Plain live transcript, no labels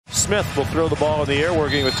Smith will throw the ball in the air,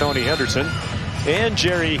 working with Tony Henderson and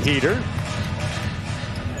Jerry Heater.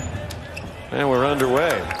 And we're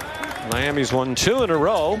underway. Miami's won 2 in a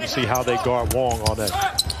row. See how they guard Wong on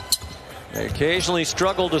that. They occasionally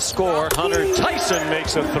struggle to score. Hunter Tyson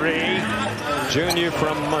makes a 3. Junior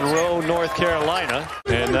from Monroe, North Carolina.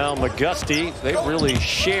 And now McGusty. They've really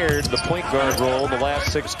shared the point guard role the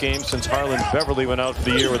last 6 games since Harlan Beverly went out for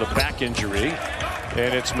the year with a back injury.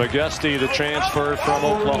 And it's McGusty, the transfer from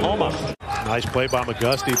Oklahoma. Nice play by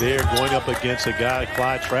McGusty there, going up against a guy,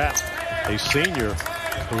 Clyde Trapp, a senior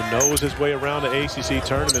who knows his way around the ACC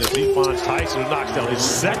tournament as he finds Tyson, who knocks down his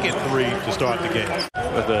second 3 to start the game.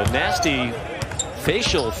 With a nasty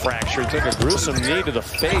facial fracture, took a gruesome knee to the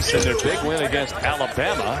face in their big win against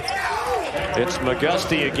Alabama. It's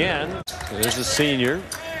McGusty again. There's a senior.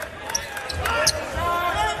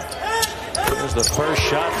 There's the first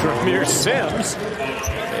shot from Aamir Simms.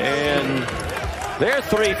 And they're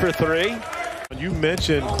 3 for 3. You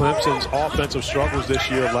mentioned Clemson's offensive struggles this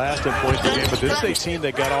year, last in points per game, but this is a team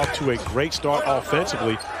that got off to a great start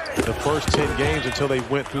offensively the first 10 games until they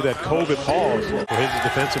went through that COVID pause. For his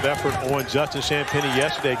defensive effort on Justin Champagnie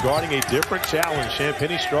yesterday, guarding a different challenge.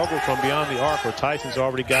 Champagnie struggled from beyond the arc, where Tyson's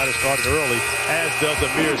already got it started early, as does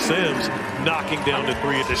Aamir Simms, knocking down the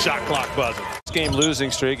 3 at the shot clock buzzer. This game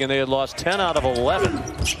losing streak, and they had lost 10 out of 11.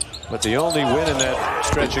 But the only win in that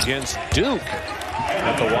stretch against Duke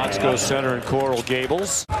at the Watsco Center in Coral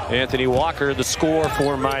Gables. Anthony Walker, the score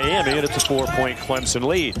for Miami, and it's a 4-point Clemson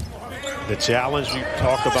lead. The challenge you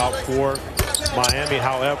talk about for Miami,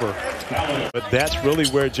 however, but that's really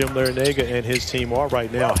where Jim Larrañaga and his team are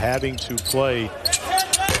right now, having to play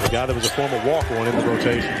the guy that was a former walk-on in the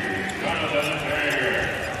rotation.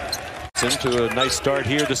 Into a nice start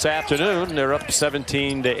here this afternoon. They're up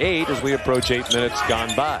 17-8 as we approach 8 minutes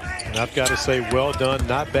gone by. And I've got to say, well done.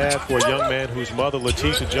 Not bad for a young man whose mother,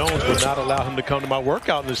 Letitia Jones, would not allow him to come to my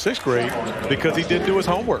workout in the 6th grade because he didn't do his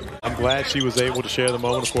homework. I'm glad she was able to share the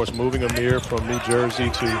moment. Of course, moving Aamir from New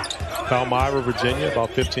Jersey to Palmyra, Virginia,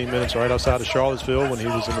 about 15 minutes right outside of Charlottesville when he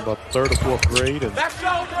was in about 3rd or 4th grade.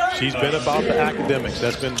 And she's been about the academics.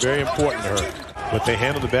 That's been very important to her. But they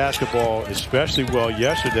handled the basketball especially well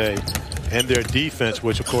yesterday. And their defense,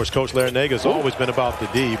 which, of course, Coach Larrañaga has always been about the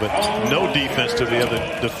D, but no defense to be able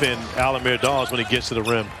to defend Aamir Dawes when he gets to the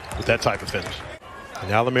rim with that type of finish. And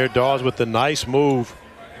Aamir Dawes with the nice move,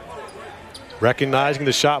 recognizing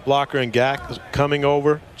the shot blocker and Gak coming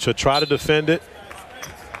over to try to defend it.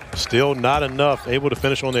 Still not enough, able to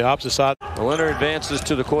finish on the opposite side. The winner advances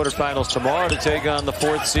to the quarterfinals tomorrow to take on the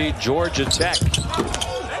 4th seed Georgia Tech.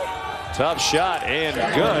 Tough shot and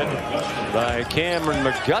good by Kameron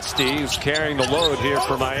McGusty, who's carrying the load here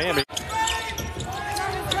for Miami.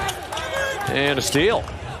 And a steal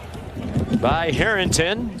by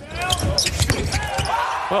Harrington.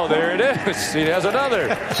 Well, there it is. He has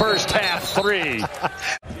another first half 3.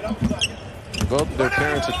 Both of their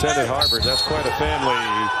parents attended Harvard. That's quite a family.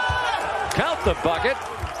 Count the bucket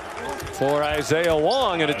for Isaiah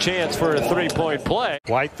Wong, and a chance for a 3-point play.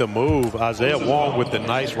 Quite the move. Isaiah Wong with the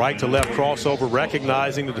nice right-to-left crossover,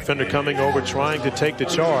 recognizing the defender coming over, trying to take the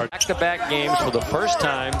charge. Back-to-back games for the first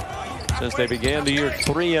time since they began the year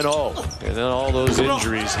 3-0. And then all those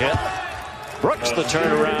injuries hit. Brooks the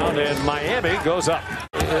turnaround, and Miami goes up.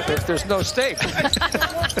 If there's no steak.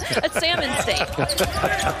 A salmon steak.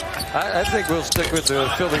 I think we'll stick with the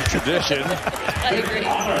Philly tradition. I agree.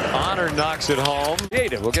 Honor knocks it home. We're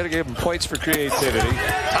going to give him points for creativity.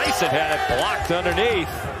 Tyson had it blocked underneath.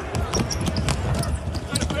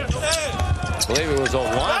 I believe it was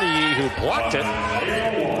Olaniyi who blocked it.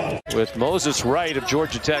 With Moses Wright of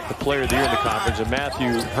Georgia Tech, the player of the year in the conference, and Matthew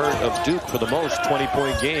Hurt of Duke for the most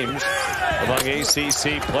 20-point games among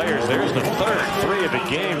ACC players. There's the 3rd 3 of the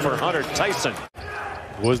game for Hunter Tyson.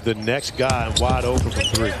 Was the next guy wide open for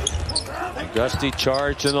 3. McGusty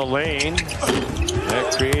charged in the lane.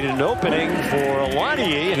 That created an opening for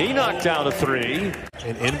Olaniyi, and he knocked down a 3.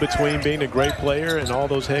 And in between being a great player and all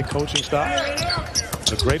those head coaching stops,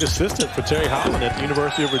 a great assistant for Terry Holland at the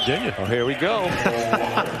University of Virginia. Oh, here we go.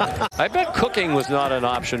 I bet cooking was not an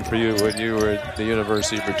option for you when you were at the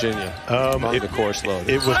University of Virginia. The course load.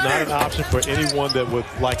 It was not an option for anyone that would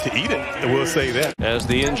like to eat it. We'll say that. As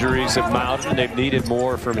the injuries have mounted, they've needed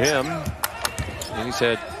more from him. And he's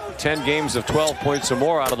had 10 games of 12 points or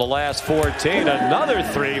more out of the last 14. Another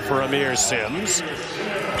 3 for Aamir Simms.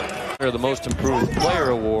 The Most Improved Player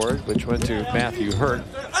Award, which went to Matthew Hurt.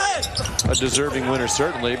 A deserving winner,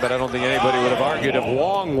 certainly, but I don't think anybody would have argued if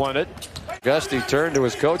Wong won it. Gusty turned to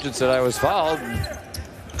his coach and said, "I was fouled."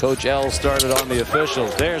 Coach L started on the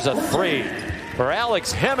officials. There's a 3 for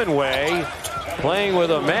Alex Hemingway. playing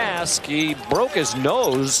with a mask. He broke his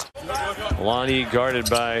nose. Alani guarded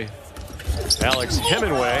by Alex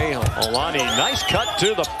Hemingway. Alani, nice cut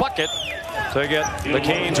to the bucket to get the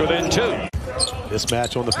Canes within 2. This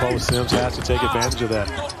match on the post, Simms has to take advantage of that.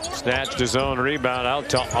 Snatched his own rebound out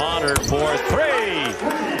to Honor for 3.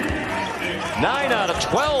 9 out of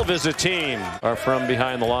 12 as a team are from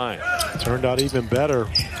behind the line. Turned out even better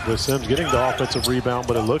with Simms getting the offensive rebound,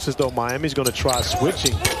 but it looks as though Miami's going to try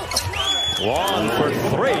switching. Wong for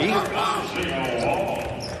 3.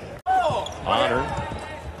 Honor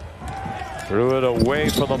threw it away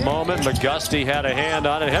for the moment. McGusty had a hand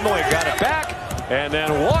on it. Hemingway got it back, and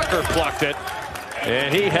then Walker plucked it,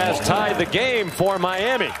 and he has tied the game for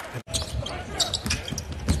Miami.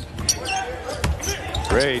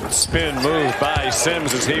 Great spin move by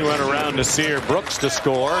Simms as he went around to Sear Brooks to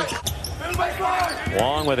score.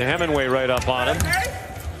 Wong with Hemingway right up on him.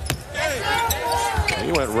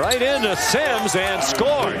 He went right into Simms and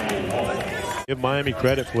scored. Give Miami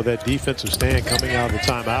credit for that defensive stand coming out of the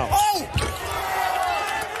timeout.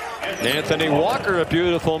 Anthony Walker, a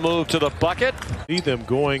beautiful move to the bucket. See them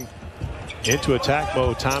going into attack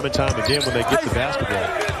mode time and time again when they get the basketball.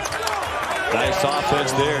 Nice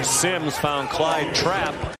offense there. Simms found Clyde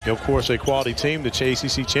Trapp. Of course, a quality team, the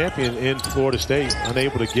ACC champion in Florida State,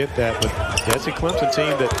 unable to get that. But that's a Clemson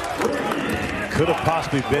team that could have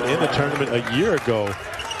possibly been in the tournament a year ago.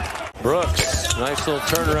 Brooks, nice little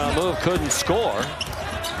turnaround move, couldn't score.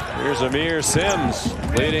 Here's Aamir Simms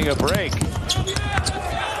leading a break.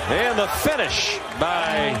 And the finish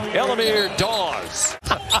by Aamir Dawes.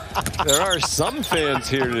 There are some fans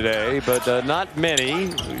here today, but not many.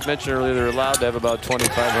 We mentioned earlier they're allowed to have about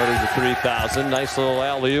 2,500 to 3,000. Nice little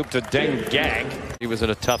alley-oop to Deng Gag. He was in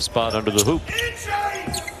a tough spot under the hoop.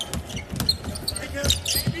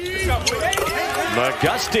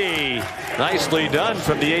 McGusty, nicely done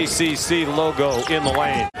from the ACC logo in the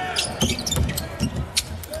lane.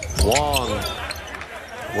 Wong,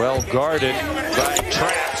 well guarded by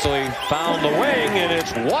Trapp, so he found the wing, and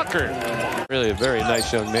it's Walker. Really a very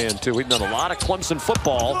nice young man, too. We've done a lot of Clemson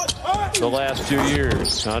football the last few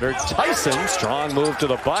years. Hunter Tyson, strong move to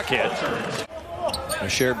the bucket.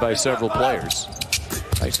 Shared by several players.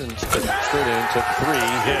 Tyson stood in, took 3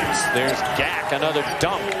 hits. There's Gak, another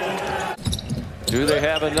dunk. Do they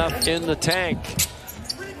have enough in the tank?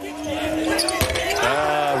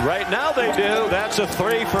 Right now they do. That's a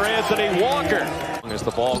 3 for Anthony Walker. As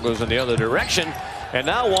the ball goes in the other direction. And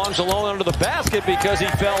now Wong's alone under the basket because he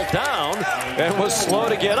fell down and was slow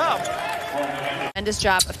to get up. And his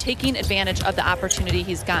job of taking advantage of the opportunity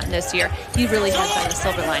he's gotten this year. He really has been the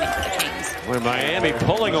silver lining for the Kings. Where Miami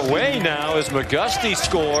pulling away now as McGusty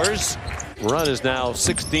scores. Run is now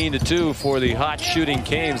 16-2 for the hot shooting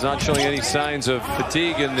Canes, not showing any signs of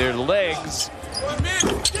fatigue in their legs.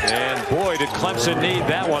 And boy, did Clemson need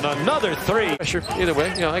that one. Another 3. Either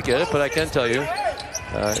way, I get it, but I can tell you,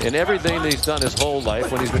 in everything that he's done his whole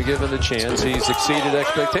life, when he's been given the chance, he's exceeded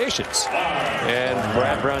expectations. And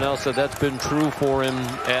Brad Brownell said that's been true for him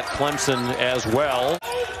at Clemson as well.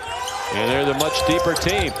 And they're the much deeper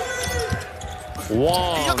team.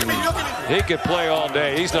 Wong, he could play all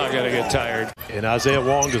day. He's not going to get tired. And Isaiah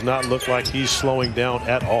Wong does not look like he's slowing down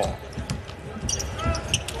at all.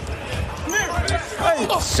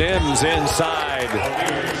 Simms inside.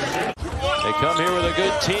 They come here with a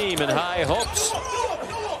good team and high hopes.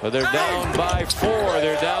 But they're down by 4.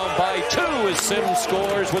 They're down by 2 as Simms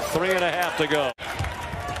scores with 3.5 to go.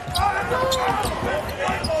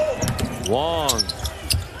 Wong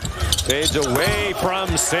fades away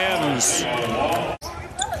from Simms.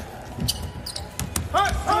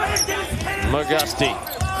 McGusty.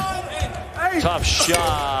 Tough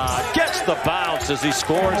shot. Gets the bounce as he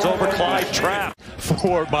scores over Clyde Trapp.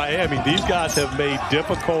 For Miami, these guys have made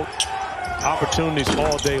difficult opportunities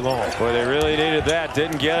all day long. Boy, they really needed that.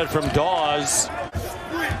 Didn't get it from Dawes.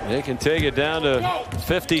 They can take it down to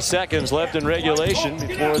 50 seconds left in regulation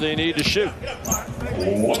before they need to shoot.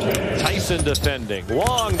 Tyson defending.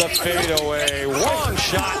 Wong the fadeaway. Wong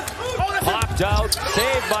shot. Popped out.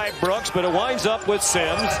 Saved by Brooks, but it winds up with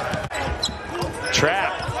Simms.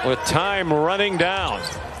 Trapp with time running down.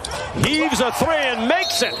 Heaves a 3 and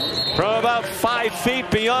makes it from about 5 feet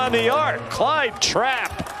beyond the arc. Clyde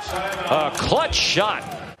Trapp. A clutch shot.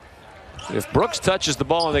 If Brooks touches the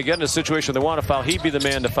ball and they get in a situation they want to foul, he'd be the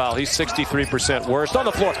man to foul. He's 63% worst on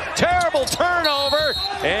the floor. Terrible turnover,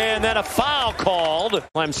 and then a foul called.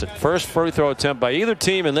 Clemson, first free throw attempt by either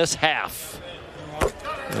team in this half.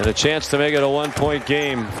 And a chance to make it a 1-point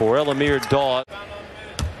game for Aamir Dawes.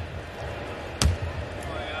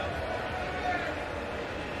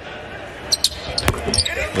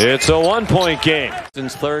 It's a 1-point game.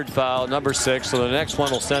 Third foul, number 6. So the next one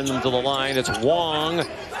will send them to the line. It's Wong,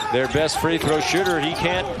 their best free throw shooter. He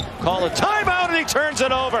can't call a timeout, and he turns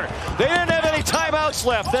it over. They didn't have any timeouts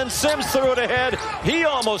left. Then Simms threw it ahead. He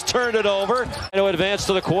almost turned it over. To advance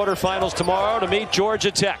to the quarterfinals tomorrow to meet Georgia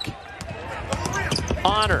Tech.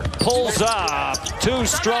 Honor pulls up, too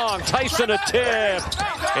strong. Tyson a tip,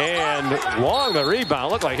 and Wong the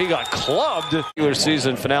rebound. Looked like he got clubbed. Regular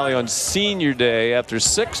season finale on senior day after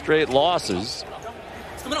 6 straight losses.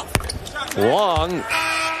 Wong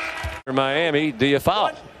for Miami. Do you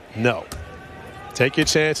foul? No. Take your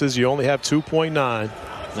chances. You only have 2.9. I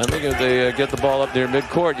think if they get the ball up near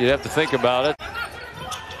midcourt, you have to think about it.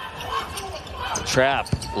 Trap,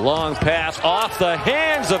 long pass off the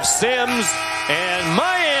hands of Simms, and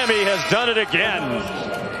Miami has done it again.